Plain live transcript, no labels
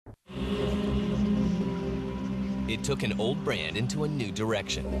It took an old brand into a new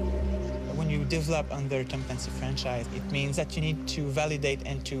direction. When you develop under Tom Clancy franchise, it means that you need to validate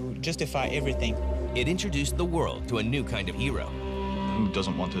and to justify everything. It introduced the world to a new kind of hero. Who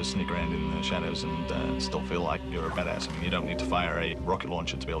doesn't want to sneak around in the shadows and still feel like you're a badass? I mean, you don't need to fire a rocket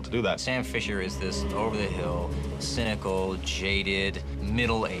launcher to be able to do that. Sam Fisher is this over-the-hill, cynical, jaded,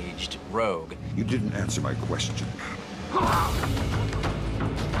 middle-aged rogue. You didn't answer my question.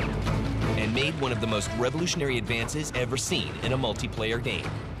 And made one of the most revolutionary advances ever seen in a multiplayer game.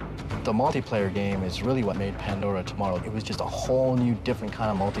 The multiplayer game is really what made Pandora tomorrow. It was just a whole new, different kind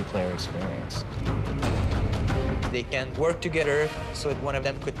of multiplayer experience. They can work together so that one of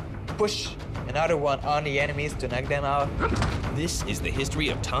them could push another one on the enemies to knock them out. This is the history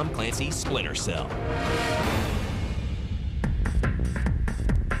of Tom Clancy's Splinter Cell.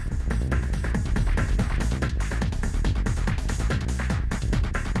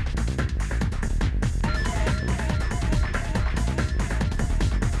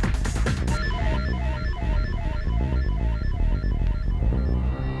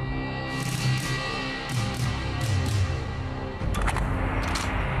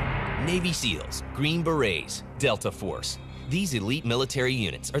 Navy SEALs, Green Berets, Delta Force. These elite military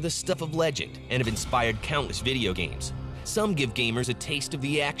units are the stuff of legend and have inspired countless video games. Some give gamers a taste of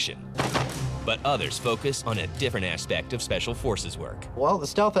the action, but others focus on a different aspect of Special Forces work. Well, the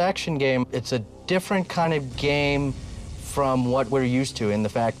stealth action game, it's a different kind of game from what we're used to in the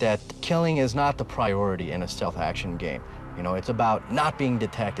fact that killing is not the priority in a stealth action game. You know, it's about not being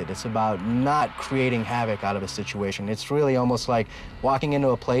detected. It's about not creating havoc out of a situation. It's really almost like walking into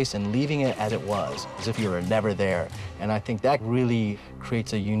a place and leaving it as it was, as if you were never there. And I think that really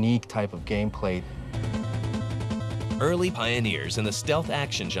creates a unique type of gameplay. Early pioneers in the stealth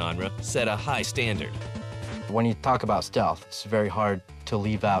action genre set a high standard. When you talk about stealth, it's very hard to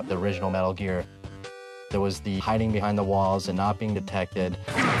leave out the original Metal Gear. There was the hiding behind the walls and not being detected.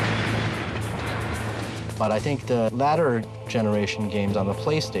 But I think the latter generation games on the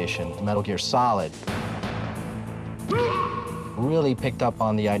PlayStation, Metal Gear Solid, really picked up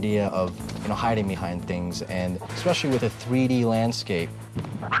on the idea of, you know, hiding behind things, and especially with a 3D landscape,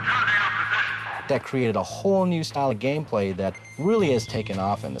 that created a whole new style of gameplay that really has taken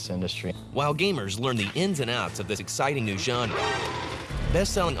off in this industry. While gamers learn the ins and outs of this exciting new genre,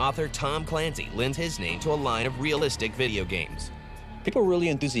 best-selling author Tom Clancy lends his name to a line of realistic video games. People were really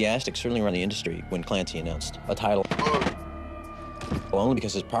enthusiastic, certainly around the industry, when Clancy announced a title. Well, only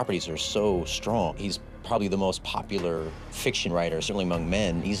because his properties are so strong. He's probably the most popular fiction writer, certainly among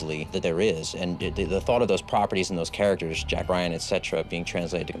men, easily, that there is. And the thought of those properties and those characters, Jack Ryan, etc., being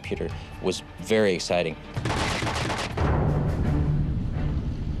translated to computer was very exciting.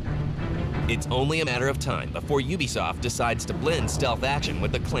 It's only a matter of time before Ubisoft decides to blend stealth action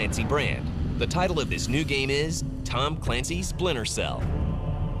with the Clancy brand. The title of this new game is Tom Clancy's Splinter Cell.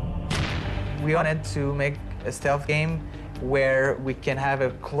 We wanted to make a stealth game where we can have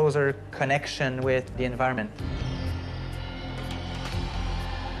a closer connection with the environment.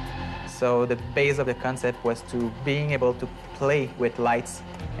 So the base of the concept was to being able to play with lights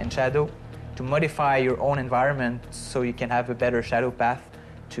and shadow, to modify your own environment so you can have a better shadow path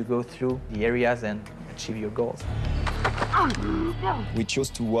to go through the areas and achieve your goals. We chose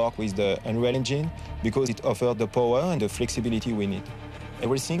to work with the Unreal Engine because it offered the power and the flexibility we need.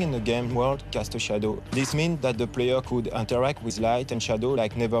 Everything in the game world casts a shadow. This means that the player could interact with light and shadow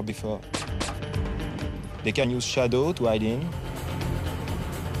like never before. They can use shadow to hide in.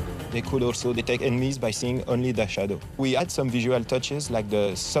 They could also detect enemies by seeing only the shadow. We add some visual touches like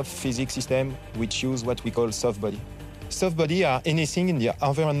the soft physics system, which use what we call soft body. Soft body are anything in the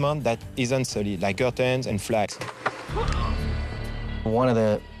environment that isn't solid, like curtains and flags. One of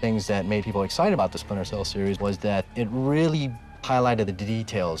the things that made people excited about the Splinter Cell series was that it really highlighted the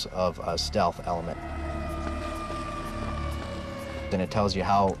details of a stealth element. And it tells you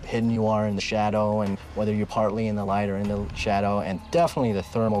how hidden you are in the shadow and whether you're partly in the light or in the shadow, and definitely the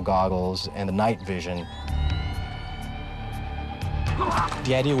thermal goggles and the night vision.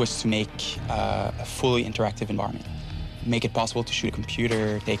 The idea was to make a fully interactive environment. Make it possible to shoot a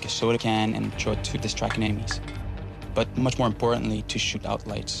computer, take a soda can, and throw it to distracting enemies. But much more importantly, to shoot out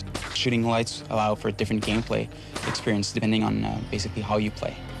lights. Shooting lights allow for a different gameplay experience depending on basically how you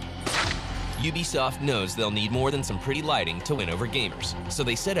play. Ubisoft knows they'll need more than some pretty lighting to win over gamers, so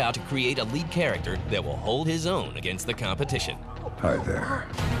they set out to create a lead character that will hold his own against the competition. Hi there.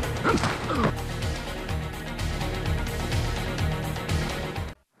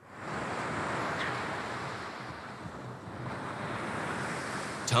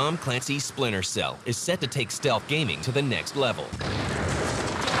 Tom Clancy's Splinter Cell is set to take stealth gaming to the next level.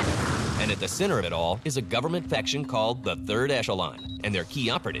 And at the center of it all is a government faction called the Third Echelon, and their key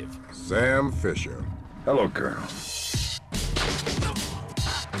operative, Sam Fisher. Hello, Colonel.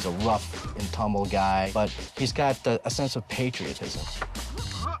 He's a rough and tumble guy, but he's got a sense of patriotism.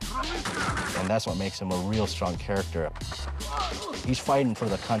 And that's what makes him a real strong character. He's fighting for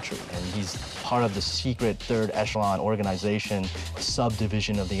the country, and he's part of the secret Third Echelon organization,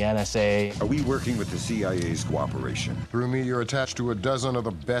 subdivision of the NSA. Are we working with the CIA's cooperation? Through me, you're attached to a dozen of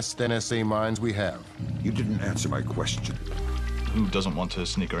the best NSA minds we have. You didn't answer my question. Who doesn't want to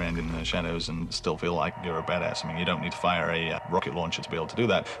sneak around in the shadows and still feel like you're a badass? I mean, you don't need to fire a rocket launcher to be able to do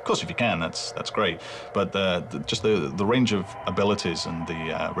that. Of course, if you can, that's great. But just the range of abilities and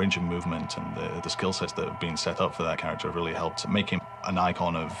the range of movement and the skill sets that have been set up for that character have really helped make him an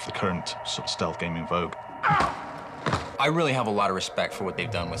icon of the current sort of stealth gaming vogue. I really have a lot of respect for what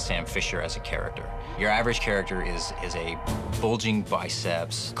they've done with Sam Fisher as a character. Your average character is a bulging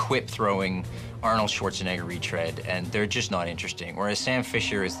biceps, quip-throwing Arnold Schwarzenegger retread, and they're just not interesting. Whereas Sam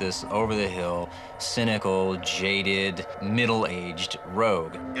Fisher is this over-the-hill, cynical, jaded, middle-aged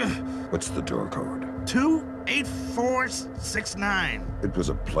rogue. What's the door code? 28469. It was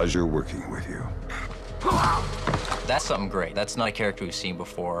a pleasure working with you. That's something great. That's not a character we've seen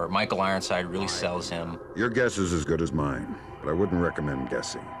before. Michael Ironside really sells him. Your guess is as good as mine, but I wouldn't recommend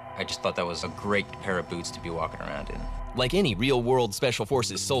guessing. I just thought that was a great pair of boots to be walking around in. Like any real-world Special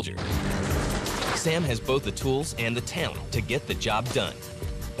Forces soldier, Sam has both the tools and the talent to get the job done.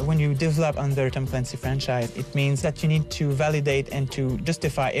 When you develop under Tom Clancy franchise, it means that you need to validate and to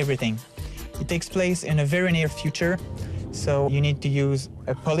justify everything. It takes place in a very near future, so you need to use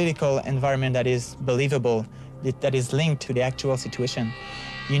a political environment that is believable, that is linked to the actual situation.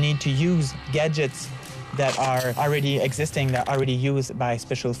 You need to use gadgets that are already existing, that are already used by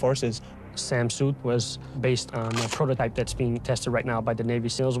special forces. Sam's suit was based on a prototype that's being tested right now by the Navy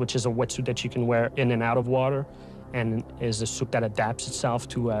SEALs, which is a wetsuit that you can wear in and out of water, and is a suit that adapts itself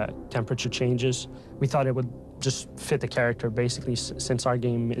to temperature changes. We thought it would just fit the character, basically, since our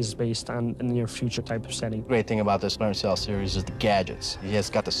game is based on a near future type of setting. The great thing about this Splinter Cell series is the gadgets. He has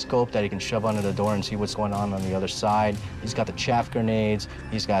got the scope that he can shove under the door and see what's going on the other side. He's got the chaff grenades,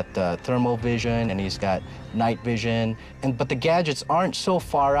 he's got thermal vision, and he's got night vision. But the gadgets aren't so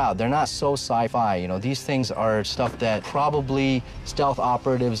far out. They're not so sci-fi. You know, these things are stuff that probably stealth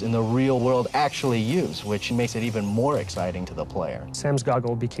operatives in the real world actually use, which makes it even more exciting to the player. Sam's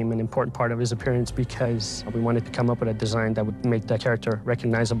goggle became an important part of his appearance because we wanted to come up with a design that would make the character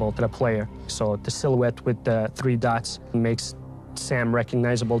recognizable to the player. So the silhouette with the 3 dots makes Sam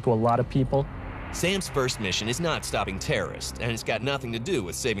recognizable to a lot of people. Sam's first mission is not stopping terrorists, and it's got nothing to do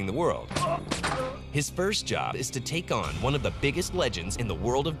with saving the world. His first job is to take on one of the biggest legends in the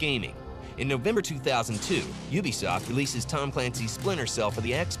world of gaming. In November 2002, Ubisoft releases Tom Clancy's Splinter Cell for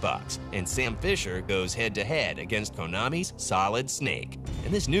the Xbox, and Sam Fisher goes head-to-head against Konami's Solid Snake.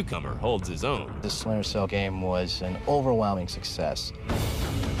 And this newcomer holds his own. The Splinter Cell game was an overwhelming success.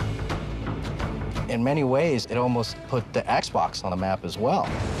 In many ways, it almost put the Xbox on the map as well.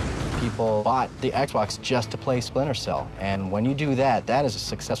 People bought the Xbox just to play Splinter Cell, and when you do that, that is a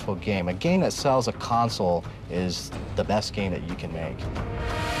successful game. A game that sells a console is the best game that you can make.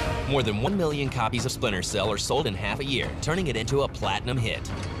 More than 1 million copies of Splinter Cell are sold in half a year, turning it into a platinum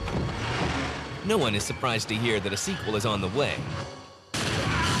hit. No one is surprised to hear that a sequel is on the way.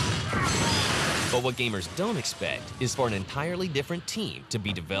 But what gamers don't expect is for an entirely different team to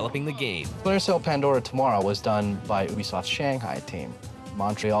be developing the game. Splinter Cell Pandora Tomorrow was done by Ubisoft's Shanghai team.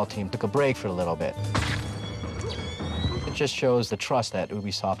 Montreal team took a break for a little bit. It just shows the trust that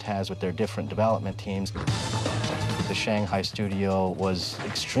Ubisoft has with their different development teams. The Shanghai studio was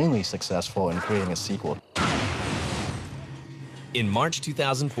extremely successful in creating a sequel. In March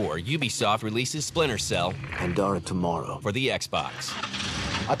 2004, Ubisoft releases Splinter Cell Pandora Tomorrow for the Xbox.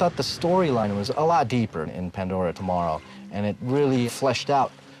 I thought the storyline was a lot deeper in Pandora Tomorrow, and it really fleshed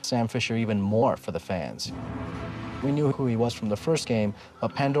out Sam Fisher even more for the fans. We knew who he was from the first game,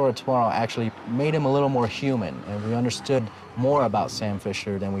 but Pandora Tomorrow actually made him a little more human, and we understood more about Sam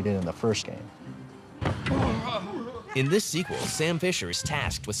Fisher than we did in the first game. In this sequel, Sam Fisher is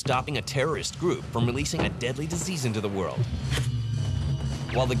tasked with stopping a terrorist group from releasing a deadly disease into the world.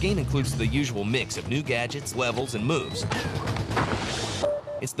 While the game includes the usual mix of new gadgets, levels, and moves,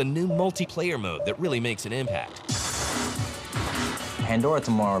 it's the new multiplayer mode that really makes an impact. Pandora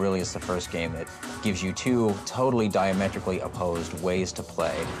Tomorrow really is the first game that gives you 2 totally diametrically opposed ways to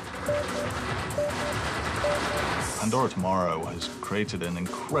play. Pandora Tomorrow has created an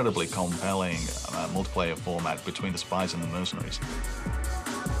incredibly compelling multiplayer format between the spies and the mercenaries.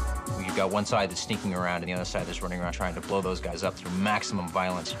 We You've got one side that's sneaking around and the other side that's running around trying to blow those guys up through maximum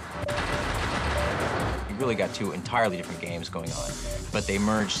violence. You've really got two entirely different games going on, but they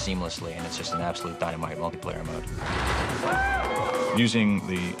merge seamlessly, and it's just an absolute dynamite multiplayer mode. Using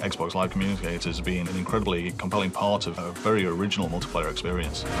the Xbox Live communicators has been an incredibly compelling part of a very original multiplayer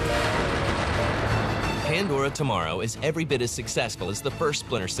experience. Pandora Tomorrow is every bit as successful as the first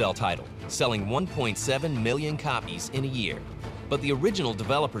Splinter Cell title, selling 1.7 million copies in a year. But the original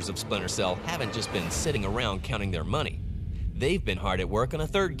developers of Splinter Cell haven't just been sitting around counting their money. They've been hard at work on a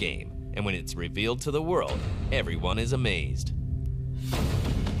third game, and when it's revealed to the world, everyone is amazed.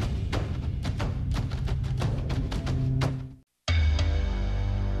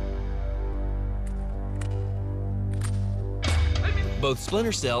 Both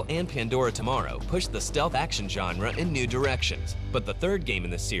Splinter Cell and Pandora Tomorrow push the stealth action genre in new directions, but the third game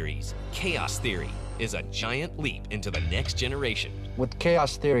in the series, Chaos Theory, is a giant leap into the next generation. With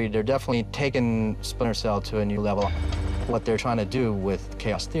Chaos Theory, they're definitely taking Splinter Cell to a new level. What they're trying to do with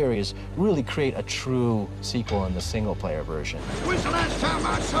Chaos Theory is really create a true sequel in the single-player version. When's the last time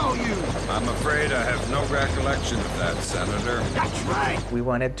I saw you? I'm afraid I have no recollection of that, Senator. That's right. We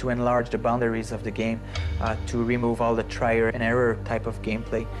wanted to enlarge the boundaries of the game, to remove all the trial and error type of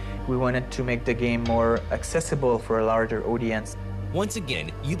gameplay. We wanted to make the game more accessible for a larger audience. Once again,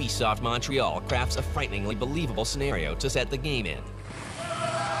 Ubisoft Montreal crafts a frighteningly believable scenario to set the game in.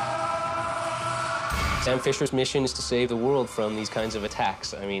 Sam Fisher's mission is to save the world from these kinds of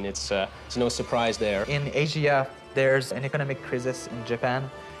attacks. I mean, it's no surprise there. In Asia, there's an economic crisis in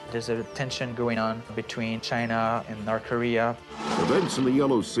Japan. There's a tension going on between China and North Korea. Events in the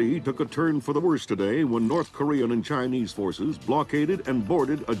Yellow Sea took a turn for the worse today when North Korean and Chinese forces blockaded and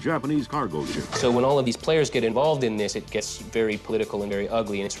boarded a Japanese cargo ship. So when all of these players get involved in this, it gets very political and very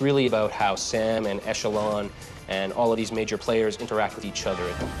ugly. And it's really about how Sam and Echelon and all of these major players interact with each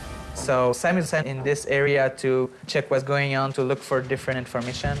other. So Sam is sent in this area to check what's going on, to look for different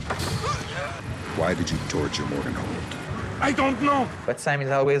information. Why did you torture Morgenhold? I don't know. But Sam is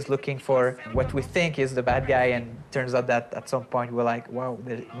always looking for what we think is the bad guy, and turns out that at some point we're like, wow,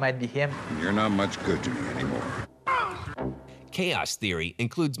 it might be him. You're not much good to me anymore. Chaos Theory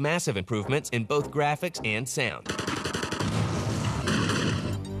includes massive improvements in both graphics and sound.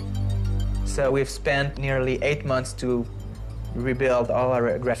 So we've spent nearly 8 months to rebuild all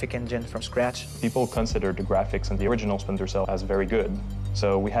our graphic engine from scratch. People consider the graphics in the original Splinter Cell as very good.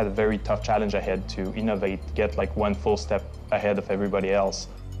 So we had a very tough challenge ahead to innovate, get like one full step ahead of everybody else.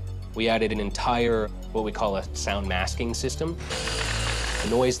 We added an entire, what we call a sound masking system. The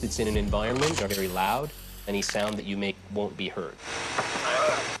noise that's in an environment are very loud. Any sound that you make won't be heard.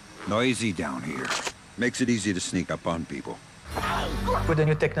 Noisy down here. Makes it easy to sneak up on people. With the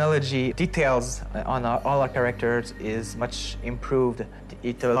new technology, details on all our characters is much improved.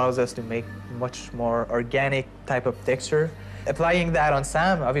 It allows us to make much more organic type of texture. Applying that on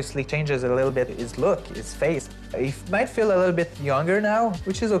Sam obviously changes a little bit his look, his face. He might feel a little bit younger now,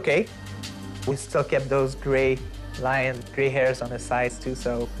 which is okay. We still kept those gray lines, gray hairs on the sides too,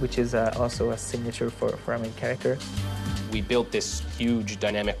 so which is also a signature for our main character. We built this huge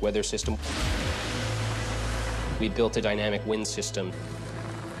dynamic weather system. We built a dynamic wind system.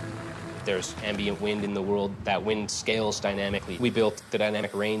 There's ambient wind in the world. That wind scales dynamically. We built the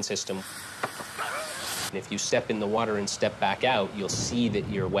dynamic rain system. And if you step in the water and step back out, you'll see that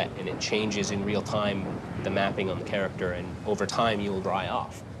you're wet, and it changes in real time the mapping on the character, and over time you'll dry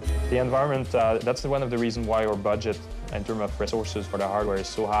off. The environment, that's one of the reasons why our budget in terms of resources for the hardware is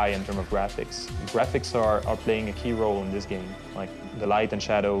so high in terms of graphics. Graphics are playing a key role in this game, like the light and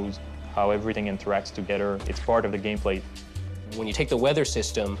shadows, how everything interacts together. It's part of the gameplay. When you take the weather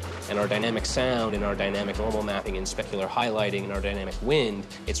system and our dynamic sound and our dynamic normal mapping and specular highlighting and our dynamic wind,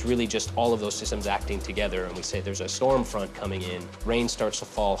 it's really just all of those systems acting together. And we say there's a storm front coming in, rain starts to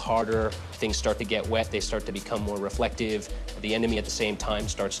fall harder, things start to get wet, they start to become more reflective. The enemy at the same time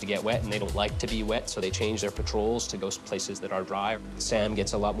starts to get wet, and they don't like to be wet, so they change their patrols to go places that are dry. Sam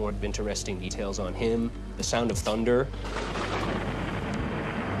gets a lot more interesting details on him. The sound of thunder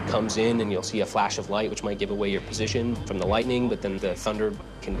comes in, and you'll see a flash of light, which might give away your position from the lightning, but then the thunder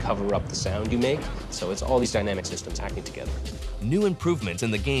can cover up the sound you make. So it's all these dynamic systems acting together. New improvements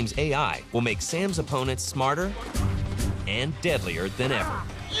in the game's AI will make Sam's opponents smarter and deadlier than ever.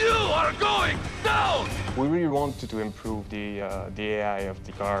 You are going down! We really wanted to improve the AI of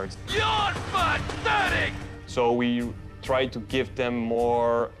the guards. You're pathetic! So we try to give them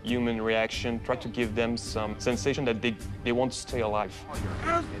more human reaction, try to give them some sensation that they want to stay alive.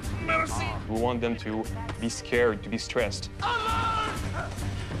 Mercy! We want them to be scared, to be stressed.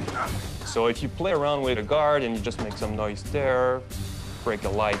 So if you play around with a guard and you just make some noise there, break a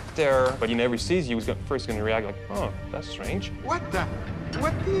light there, but he never sees you. He's first going to react like, oh, that's strange. What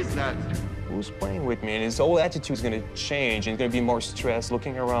is that? Who's playing with me? And his whole attitude is going to change. He's going to be more stressed,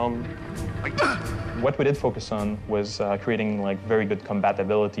 looking around. What we did focus on was creating like very good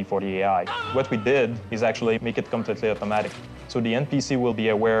compatibility for the AI. What we did is actually make it completely automatic. So the NPC will be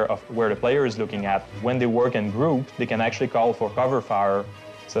aware of where the player is looking at. When they work in group, they can actually call for cover fire.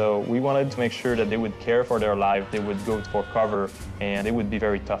 So we wanted to make sure that they would care for their life, they would go for cover, and they would be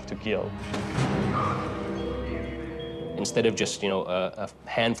very tough to kill. Instead of just, a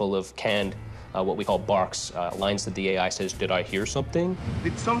handful of canned, what we call barks, lines that the AI says, did I hear something?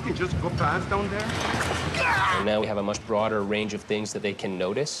 Did something just go past down there? And now we have a much broader range of things that they can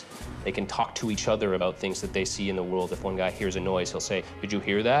notice. They can talk to each other about things that they see in the world. If one guy hears a noise, he'll say, did you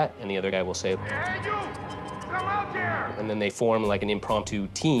hear that? And the other guy will say, Hey, you! Come out here! and then they form like an impromptu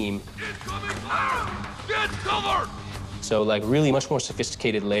team. Get covered! So like really much more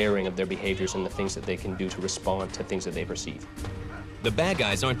sophisticated layering of their behaviors and the things that they can do to respond to things that they perceive. The bad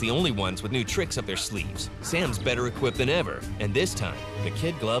guys aren't the only ones with new tricks up their sleeves. Sam's better equipped than ever, and this time, the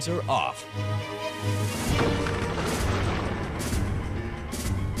kid gloves are off.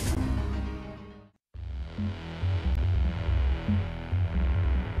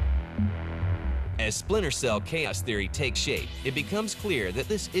 As Splinter Cell Chaos Theory takes shape, it becomes clear that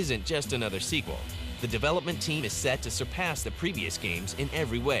this isn't just another sequel. The development team is set to surpass the previous games in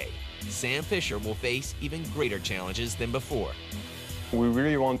every way. Sam Fisher will face even greater challenges than before. We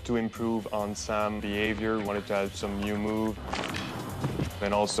really want to improve on Sam's behavior, wanted to add some new moves,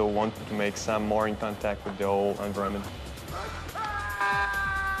 and also want to make Sam more in contact with the whole environment.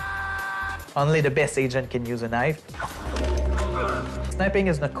 Only the best agent can use a knife. Sniping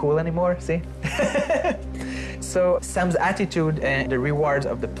is not cool anymore, see? So Sam's attitude and the rewards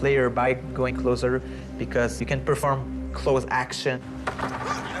of the player by going closer, because you can perform close action,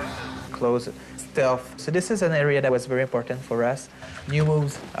 close stealth. So this is an area that was very important for us. New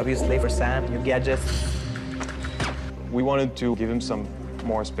moves, obviously, for Sam, new gadgets. We wanted to give him some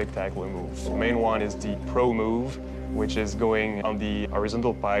more spectacular moves. The main one is the pro move, which is going on the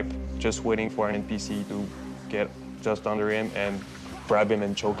horizontal pipe, just waiting for an NPC to get just under him and grab him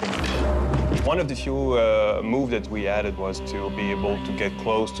and choke him. One of the few moves that we added was to be able to get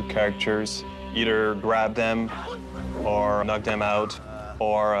close to characters, either grab them or knock them out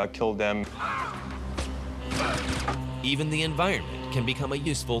or kill them. Even the environment can become a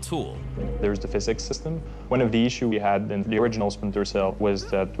useful tool. There's the physics system. One of the issues we had in the original Splinter Cell was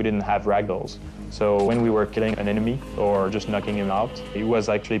that we didn't have ragdolls. So when we were killing an enemy or just knocking him out, he was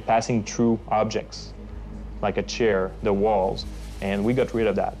actually passing through objects, like a chair, the walls, and we got rid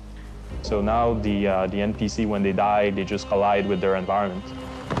of that. So now the NPC, when they die, they just collide with their environment.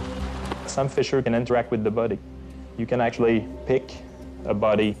 Sam Fisher can interact with the body. You can actually pick a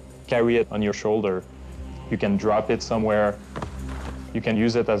body, carry it on your shoulder. You can drop it somewhere. You can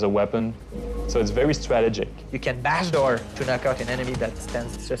use it as a weapon. So it's very strategic. You can bash door to knock out an enemy that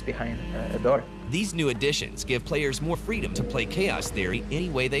stands just behind a door. These new additions give players more freedom to play Chaos Theory any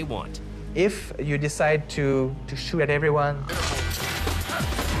way they want. If you decide to shoot at everyone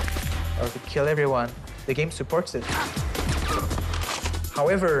or to kill everyone, the game supports it.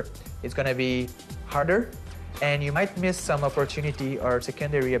 However, it's going to be harder, and you might miss some opportunity or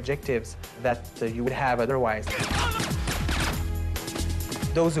secondary objectives that you would have otherwise.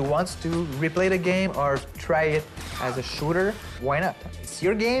 Those who want to replay the game or try it as a shooter, why not? It's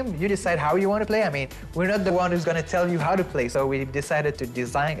your game, you decide how you want to play. I mean, we're not the one who's going to tell you how to play, so we decided to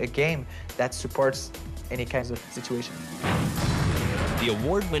design a game that supports any kinds of situation. The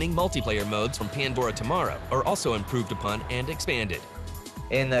award-winning multiplayer modes from Pandora Tomorrow are also improved upon and expanded.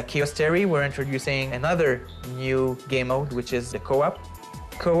 In Chaos Theory, we're introducing another new game mode, which is the co-op.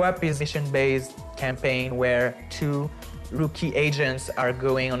 Co-op is a mission-based campaign where two rookie agents are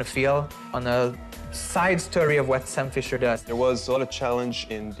going on a field on a side story of what Sam Fisher does. There was a lot of challenge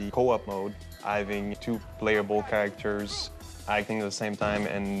in the co-op mode, having two playable characters acting at the same time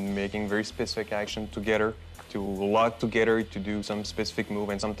and making very specific action together, to lock together to do some specific move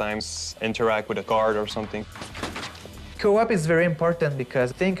and sometimes interact with a card or something. Co-op is very important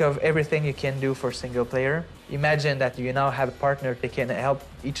because think of everything you can do for single player. Imagine that you now have a partner that can help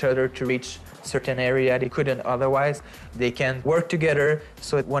each other to reach certain area they couldn't otherwise. They can work together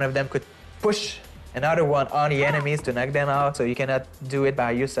so that one of them could push another one on the enemies to knock them out. So you cannot do it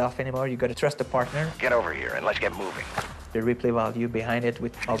by yourself anymore. You got to trust a partner. Get over here and let's get moving. The replay value behind it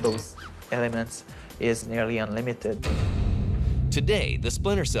with all those elements is nearly unlimited. Today, the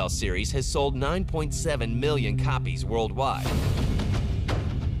Splinter Cell series has sold 9.7 million copies worldwide.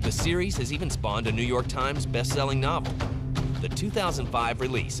 The series has even spawned a New York Times best-selling novel. The 2005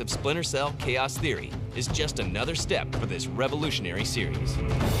 release of Splinter Cell Chaos Theory is just another step for this revolutionary series.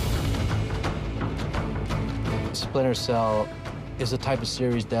 Splinter Cell is a type of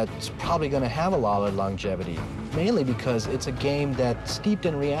series that's probably going to have a lot of longevity, mainly because it's a game that's steeped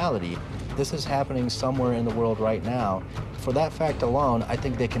in reality. This is happening somewhere in the world right now. For that fact alone, I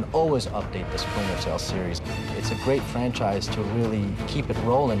think they can always update the Splinter Cell series. It's a great franchise to really keep it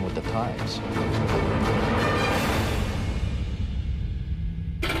rolling with the times.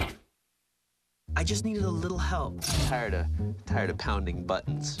 I just needed a little help. Tired of pounding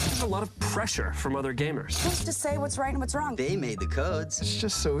buttons. There's a lot of pressure from other gamers. Just to say what's right and what's wrong. They made the codes. It's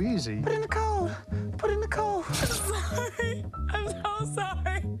just so easy. Put in the code. Put in the code. I'm sorry. I'm so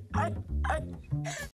sorry.